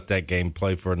let that game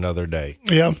play for another day.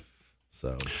 Yeah.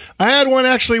 So I had one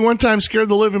actually one time scared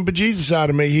the living bejesus out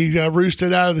of me. He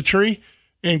roosted out of the tree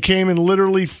and came and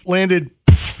literally landed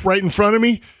right in front of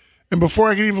me. And before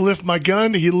I could even lift my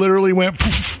gun, he literally went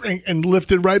and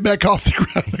lifted right back off the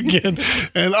ground again.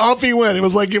 And off he went. It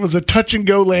was like it was a touch and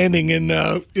go landing in,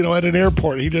 at an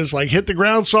airport. He just like hit the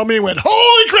ground, saw me and went,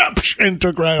 holy crap, and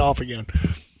took right off again.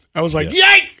 I was like,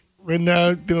 yike! And,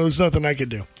 there's nothing I could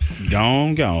do.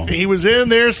 Gone. He was in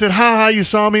there, said, ha, you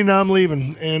saw me, now I'm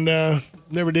leaving. And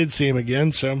never did see him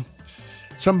again. So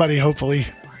somebody hopefully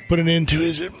put an end to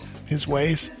his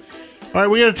ways. All right,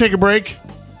 we got to take a break.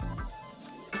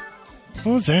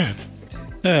 What was that?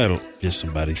 Just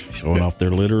somebody showing off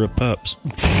their litter of pups.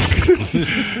 We're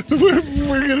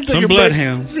going to take some a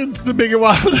bloodhounds. break. It's the Big and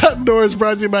Wild Outdoors,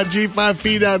 brought to you by G5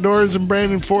 Feed Outdoors and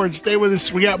Brandon Ford. Stay with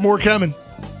us. We got more coming.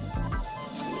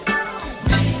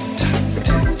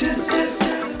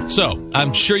 So,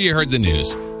 I'm sure you heard the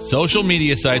news. Social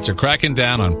media sites are cracking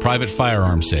down on private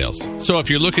firearm sales. So if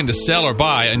you're looking to sell or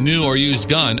buy a new or used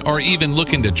gun, or even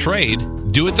looking to trade,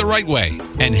 do it the right way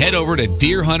and head over to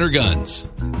Deer Hunter Guns.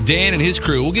 Dan and his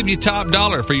crew will give you top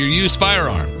dollar for your used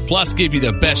firearm, plus give you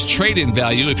the best trade-in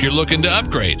value if you're looking to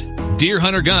upgrade. Deer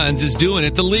Hunter Guns is doing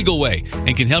it the legal way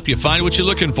and can help you find what you're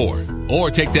looking for.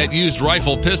 Or take that used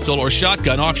rifle, pistol, or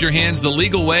shotgun off your hands the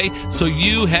legal way so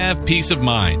you have peace of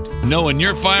mind, knowing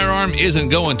your firearm isn't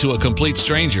going to a complete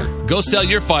stranger. Go sell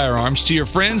your firearms to your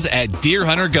friends at Deer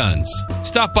Hunter Guns.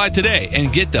 Stop by today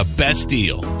and get the best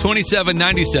deal.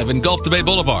 2797 Gulf to Bay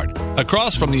Boulevard,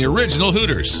 across from the original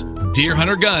Hooters.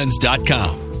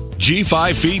 DeerHunterGuns.com.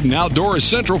 G5 Feed and Outdoor is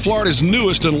Central Florida's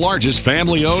newest and largest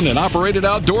family-owned and operated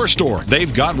outdoor store.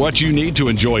 They've got what you need to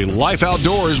enjoy life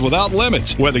outdoors without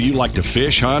limits. Whether you like to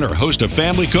fish, hunt, or host a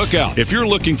family cookout, if you're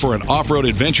looking for an off-road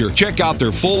adventure, check out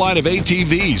their full line of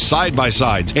ATVs,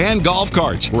 side-by-sides, and golf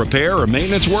carts. Repair or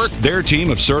maintenance work, their team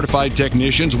of certified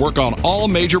technicians work on all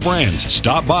major brands.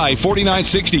 Stop by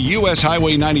 4960 U.S.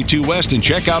 Highway 92 West and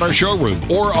check out our showroom,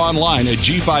 or online at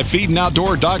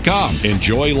G5feedandoutdoor.com.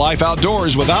 Enjoy life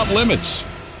outdoors without limits.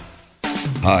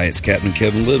 Hi, it's Captain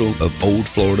Kevin Little of Old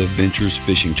Florida Ventures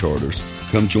Fishing Charters.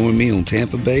 Come join me on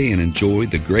Tampa Bay and enjoy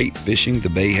the great fishing the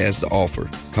Bay has to offer.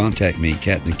 Contact me,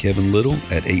 Captain Kevin Little,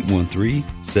 at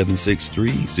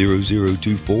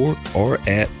 813-763-0024 or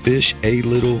at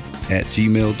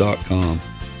fishalittle@gmail.com.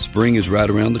 Spring is right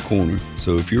around the corner,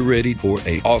 so if you're ready for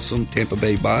an awesome Tampa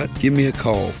Bay bite, give me a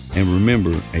call. And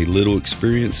remember, a little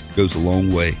experience goes a long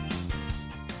way.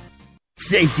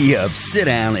 Safety up, sit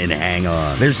down, and hang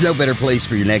on. There's no better place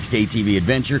for your next ATV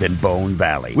adventure than Bone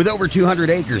Valley. With over 200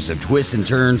 acres of twists and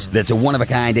turns, that's a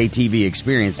one-of-a-kind ATV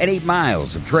experience, and 8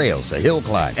 miles of trails, a hill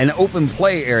climb, an open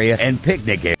play area, and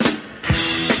picnic area.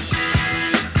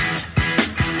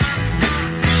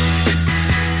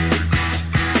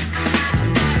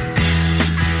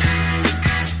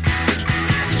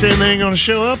 Saying they ain't going to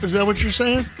show up? Is that what you're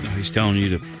saying? No, he's telling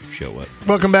you to show up.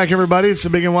 Welcome back, everybody. It's the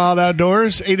Big and Wild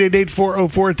Outdoors.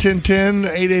 888-404-1010.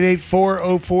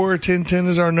 888-404-1010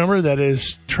 is our number. That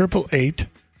is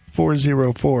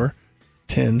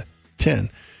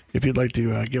 888-404-1010. If you'd like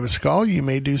to give us a call, you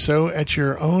may do so at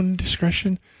your own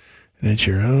discretion and at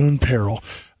your own peril.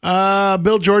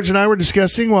 Bill, George, and I were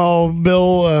discussing while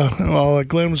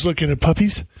Glenn was looking at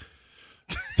puppies.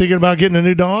 Thinking about getting a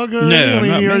new dog? Or, No, I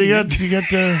mean, not you already me. got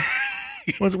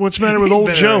what's the matter with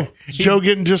old Joe? Is Joe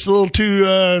getting just a little too,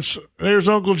 there's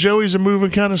Uncle Joe. He's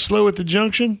moving kind of slow at the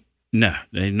junction. No,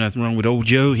 there's nothing wrong with old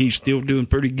Joe. He's still doing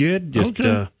pretty good. Just,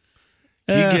 Okay.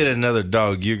 You get another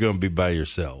dog, you're going to be by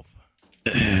yourself.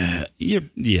 you're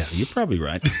probably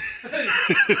right.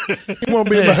 He won't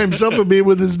be by himself. He'll be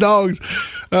with his dogs.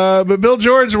 But Bill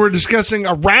George, we're discussing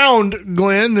around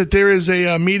Glenn that there is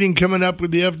a meeting coming up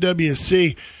with the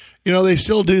FWC. You know, they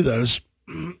still do those,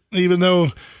 even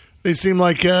though they seem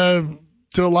like to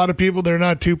a lot of people they're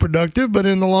not too productive. But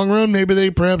in the long run, maybe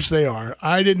perhaps they are.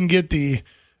 I didn't get the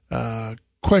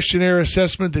questionnaire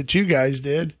assessment that you guys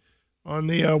did on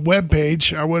the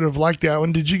webpage. I would have liked that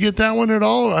one. Did you get that one at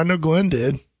all? I know Glenn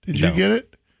did. Did you get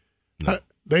it? No.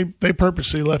 They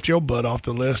purposely left your butt off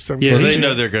the list. Yeah, Well, they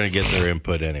know they're going to get their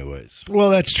input anyways. Well,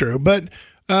 that's true. But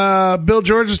Bill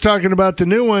George was talking about the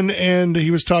new one, and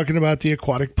he was talking about the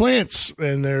aquatic plants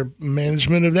and their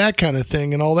management of that kind of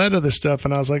thing and all that other stuff.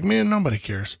 And I was like, man, nobody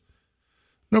cares.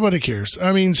 Nobody cares.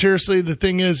 I mean, seriously, the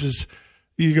thing is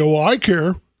you go, well, I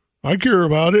care. I care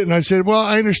about it. And I said, well,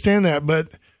 I understand that, but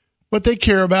what they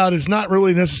care about is not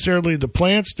really necessarily the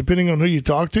plants, depending on who you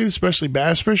talk to, especially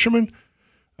bass fishermen.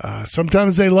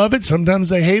 Sometimes they love it. Sometimes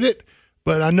they hate it.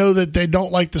 But I know that they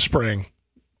don't like the spraying.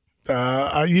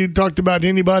 You talked about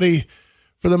anybody,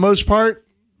 for the most part,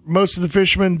 most of the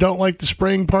fishermen don't like the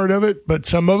spraying part of it, but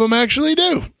some of them actually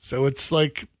do. So it's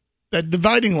like that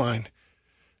dividing line.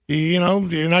 You know,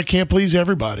 and I can't please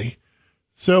everybody.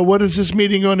 So what is this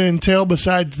meeting going to entail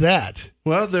besides that?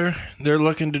 Well, they're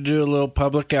looking to do a little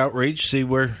public outreach, see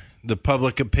where the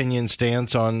public opinion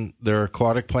stands on their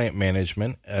aquatic plant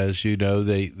management. As you know,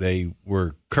 they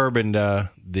were curbing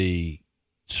the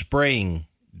spraying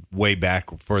way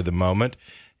back for the moment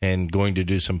and going to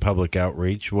do some public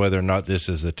outreach. Whether or not this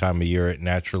is the time of year it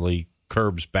naturally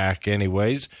curbs back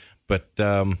anyways, but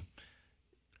they're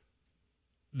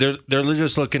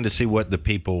just looking to see what the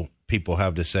people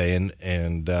have to say.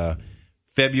 And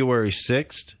February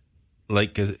 6th,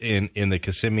 like in the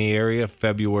Kissimmee area,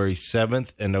 February 7th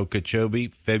in Okeechobee,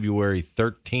 February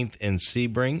 13th in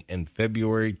Sebring, and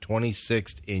February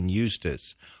 26th in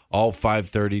Eustis, all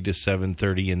 5:30 to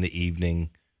 7:30 in the evening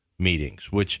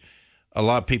meetings, which a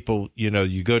lot of people,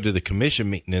 you go to the commission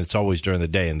meeting and it's always during the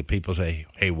day, and the people say,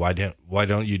 hey, why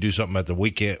don't you do something at the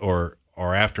weekend or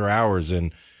after hours,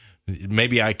 and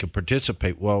maybe I could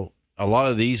participate. Well, a lot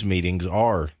of these meetings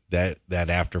are that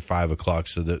after 5 o'clock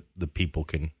so that the people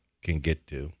can get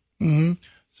to. Mm-hmm.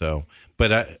 So,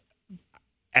 but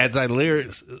as I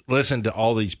listen to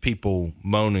all these people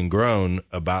moan and groan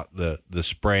about the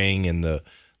spraying and the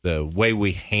way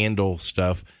we handle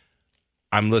stuff,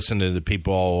 I'm listening to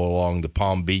people all along the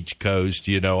Palm Beach coast,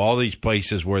 all these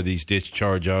places where these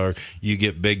discharge are. You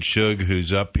get Big Shug,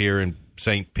 who's up here in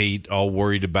St. Pete, all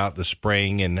worried about the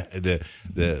spraying and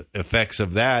the effects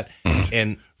of that.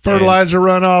 And fertilizer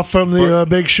runoff from the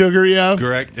Big Sugar, yeah.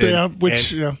 Correct.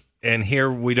 And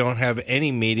here we don't have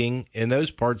any meeting in those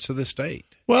parts of the state.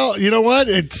 Well, you know what?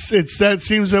 It's that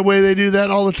seems that way they do that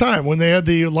all the time. When they had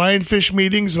the lionfish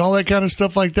meetings and all that kind of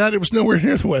stuff like that, it was nowhere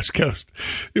near the West Coast.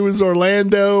 It was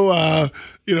Orlando,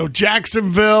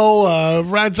 Jacksonville,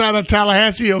 right out of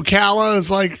Tallahassee, Ocala.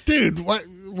 It's like, dude, what?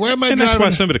 Where am I? And that's why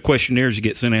some of the questionnaires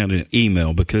get sent out in an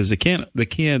email, because they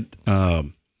can't, I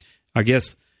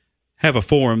guess, have a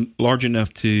forum large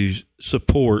enough to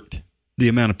support the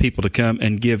amount of people to come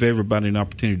and give everybody an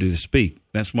opportunity to speak.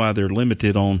 That's why they're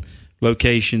limited on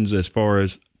locations as far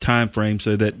as time frame,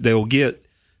 so that they'll get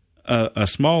a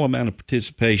small amount of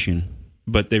participation,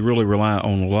 but they really rely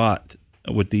on a lot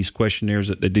with these questionnaires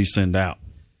that they do send out.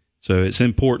 So it's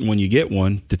important when you get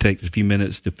one to take a few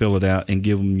minutes to fill it out and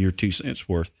give them your 2 cents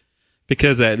worth,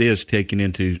 because that is taken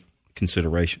into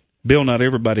consideration. Bill, not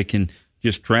everybody can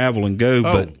just travel and go,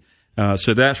 but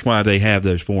so that's why they have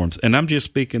those forums. And I'm just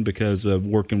speaking because of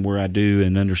working where I do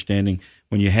and understanding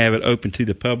when you have it open to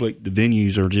the public, the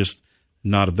venues are just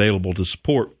not available to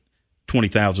support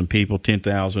 20,000 people,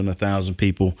 10,000, 1,000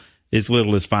 people, as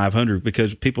little as 500,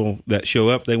 because people that show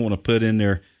up, they want to put in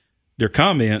their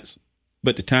comments,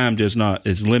 but the time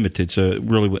is limited, so it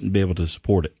really wouldn't be able to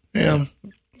support it. Yeah.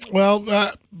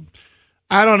 Well,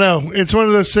 I don't know. It's one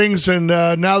of those things, and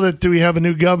now that we have a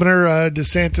new governor,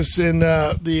 DeSantis, in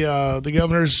the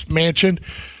governor's mansion,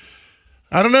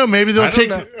 I don't know. Maybe they'll take.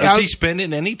 Is he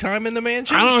spending any time in the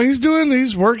mansion? I don't know.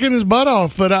 He's working his butt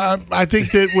off. But I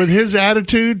think that with his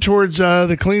attitude towards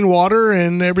the clean water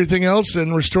and everything else,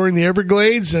 and restoring the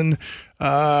Everglades and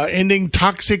ending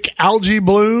toxic algae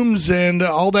blooms and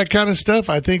all that kind of stuff,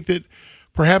 I think that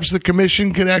perhaps the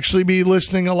commission could actually be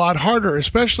listening a lot harder,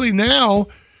 especially now.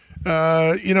 He's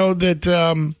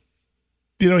going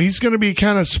to be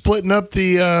kind of splitting up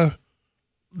the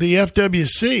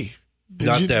FWC.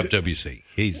 Not the FWC.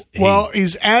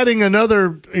 He's adding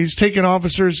another. He's taking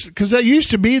officers, because that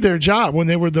used to be their job when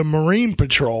they were the Marine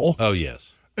Patrol. Oh,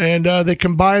 yes. And they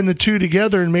combined the two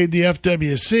together and made the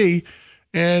FWC.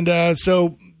 And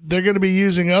so they're going to be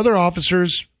using other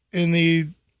officers in the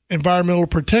environmental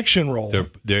protection role.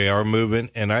 They are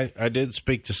moving, and I did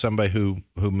speak to somebody who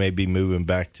may be moving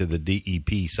back to the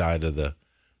DEP side of the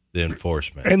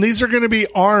enforcement. And these are going to be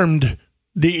armed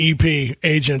DEP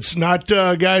agents, not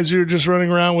guys who are just running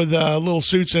around with little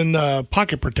suits and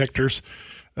pocket protectors.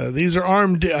 These are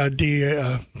armed DEP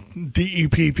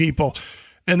people.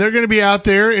 And they're going to be out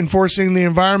there enforcing the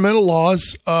environmental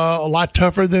laws a lot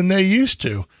tougher than they used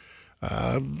to.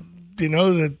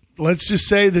 Let's just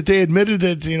say that they admitted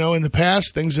that, in the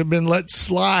past things have been let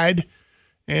slide,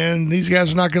 and these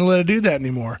guys are not going to let it do that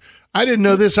anymore. I didn't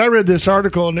know this. I read this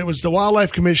article, and it was the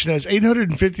Wildlife Commission has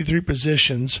 853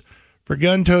 positions for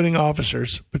gun-toting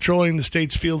officers patrolling the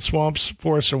state's field, swamps,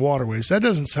 forests, and waterways. That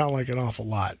doesn't sound like an awful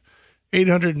lot.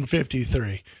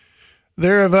 853.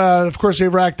 Of course,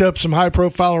 they've racked up some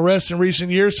high-profile arrests in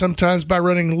recent years, sometimes by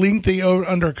running lengthy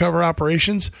undercover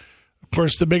operations. Of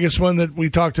course, the biggest one that we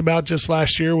talked about just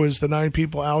last year was the 9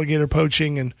 people alligator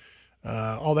poaching and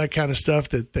all that kind of stuff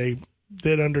that they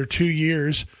did under 2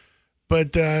 years.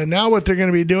 But now what they're going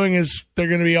to be doing is they're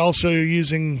going to be also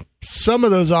using some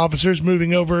of those officers,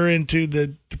 moving over into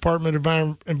the Department of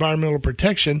Environmental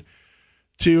Protection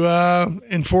to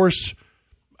enforce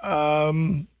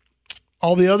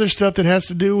all the other stuff that has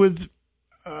to do with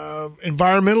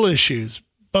environmental issues,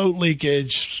 boat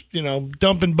leakage,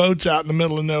 dumping boats out in the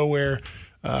middle of nowhere,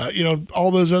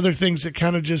 all those other things that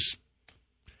kind of just,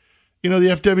 the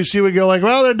FWC would go like,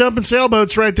 well, they're dumping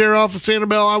sailboats right there off of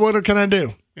Sanibel. What can I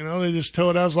do? They just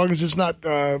tow it out as long as it's not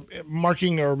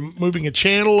marking or moving a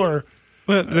channel or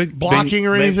blocking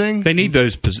or anything. They need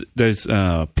those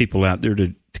people out there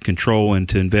to control and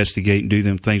to investigate and do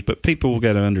them things. But people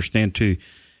got to understand, too,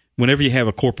 whenever you have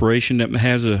a corporation that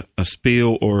has a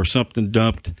spill or something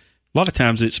dumped, a lot of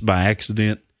times it's by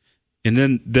accident, and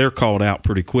then they're called out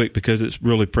pretty quick because it's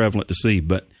really prevalent to see.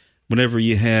 But whenever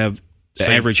you have the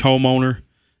average homeowner,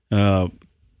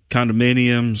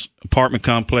 condominiums, apartment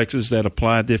complexes that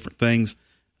apply different things,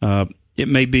 it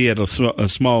may be at a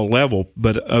small level,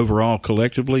 but overall,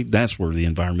 collectively, that's where the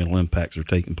environmental impacts are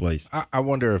taking place. I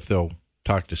wonder if they'll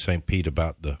talk to St. Pete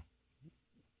about the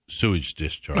sewage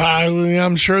discharge.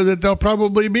 I'm sure that they'll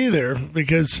probably be there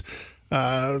because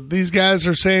these guys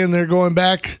are saying they're going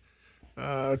back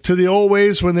to the old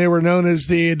ways when they were known as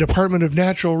the Department of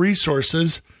Natural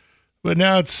Resources, but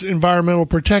now it's environmental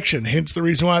protection, hence the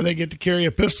reason why they get to carry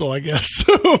a pistol, I guess.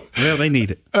 Well, they need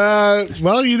it.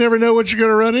 Well, you never know what you're going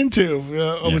to run into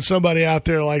with somebody out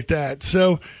there like that.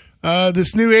 So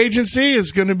this new agency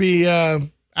is going to be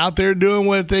out there doing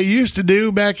what they used to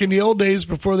do back in the old days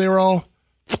before they were all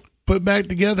put back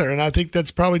together. And I think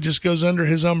that's probably just goes under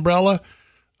his umbrella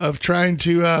of trying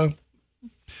to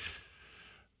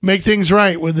make things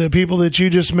right with the people that you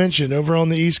just mentioned over on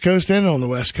the East Coast and on the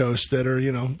West Coast that are,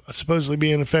 supposedly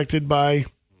being affected by,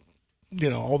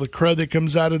 all the crud that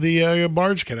comes out of the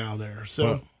barge canal there. So,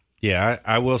 well, yeah,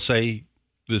 I will say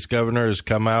this governor has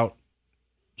come out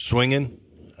swinging.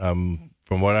 From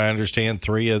what I understand,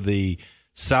 3 of the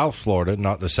South Florida,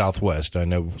 not the Southwest. I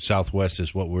know Southwest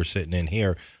is what we're sitting in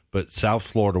here, but South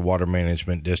Florida Water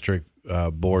Management District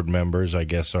board members, I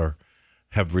guess,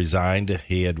 have resigned.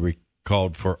 He had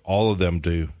called for all of them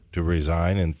to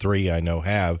resign, and 3 I know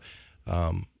have.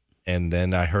 And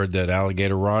then I heard that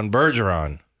Alligator Ron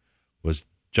Bergeron was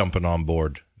jumping on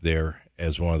board there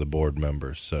as one of the board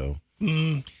members. So,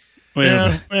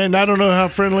 yeah, and I don't know how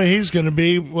friendly he's going to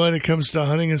be when it comes to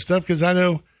hunting and stuff, because I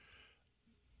know,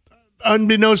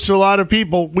 unbeknownst to a lot of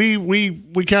people,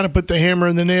 we kind of put the hammer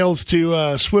and the nails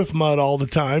to Swift Mud all the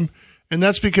time. And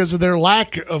that's because of their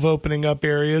lack of opening up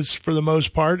areas for the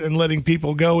most part and letting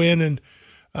people go in and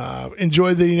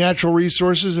enjoy the natural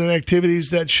resources and activities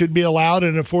that should be allowed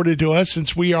and afforded to us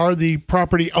since we are the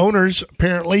property owners,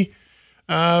 apparently.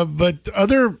 But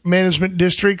other management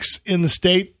districts in the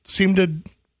state seem to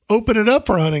open it up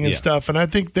for hunting and stuff. And I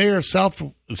think they are South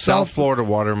Florida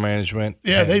Water Management.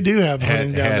 Yeah, they do have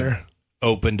hunting down there.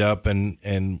 Opened up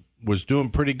and was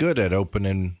doing pretty good at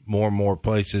opening more and more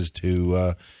places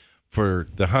to for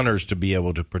the hunters to be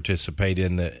able to participate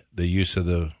in the use of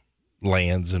the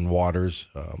lands and waters.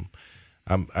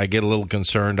 I get a little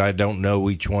concerned. I don't know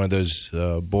each one of those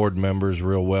board members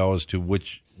real well as to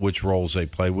which roles they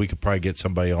play. We could probably get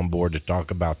somebody on board to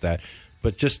talk about that.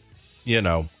 But just,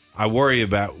 I worry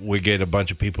about we get a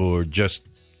bunch of people who are just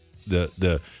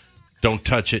the don't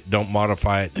touch it, don't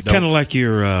modify it. Kind of like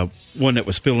your one that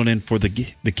was filling in for the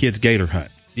kids' gator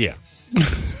hunt. Yeah.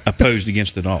 Opposed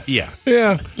against it all. Yeah.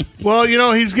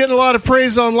 Well, he's getting a lot of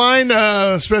praise online,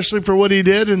 especially for what he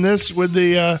did in this with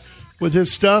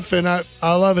his stuff, and I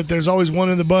love it. There's always one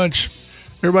in the bunch.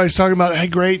 Everybody's talking about, hey,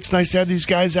 great, it's nice to have these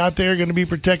guys out there going to be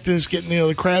protecting us, getting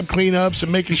the crab cleanups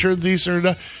and making sure that these are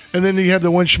done. And then you have the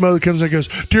one schmo that comes and goes,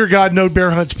 dear God, no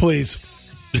bear hunts, please.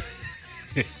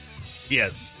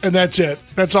 Yes. And that's it.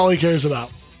 That's all he cares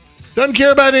about. Doesn't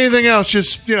care about anything else.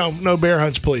 Just, no bear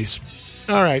hunts, please.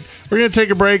 All right. We're going to take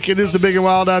a break. It is the Big and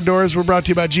Wild Outdoors. We're brought to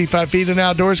you by G5 Feed and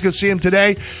Outdoors. Go see them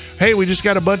today. Hey, we just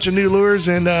got a bunch of new lures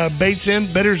and baits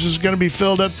in. Bidders is going to be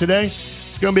filled up today.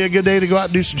 It's going to be a good day to go out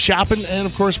and do some shopping. And,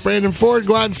 of course, Brandon Ford,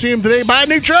 go out and see him today. Buy a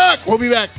new truck. We'll be back.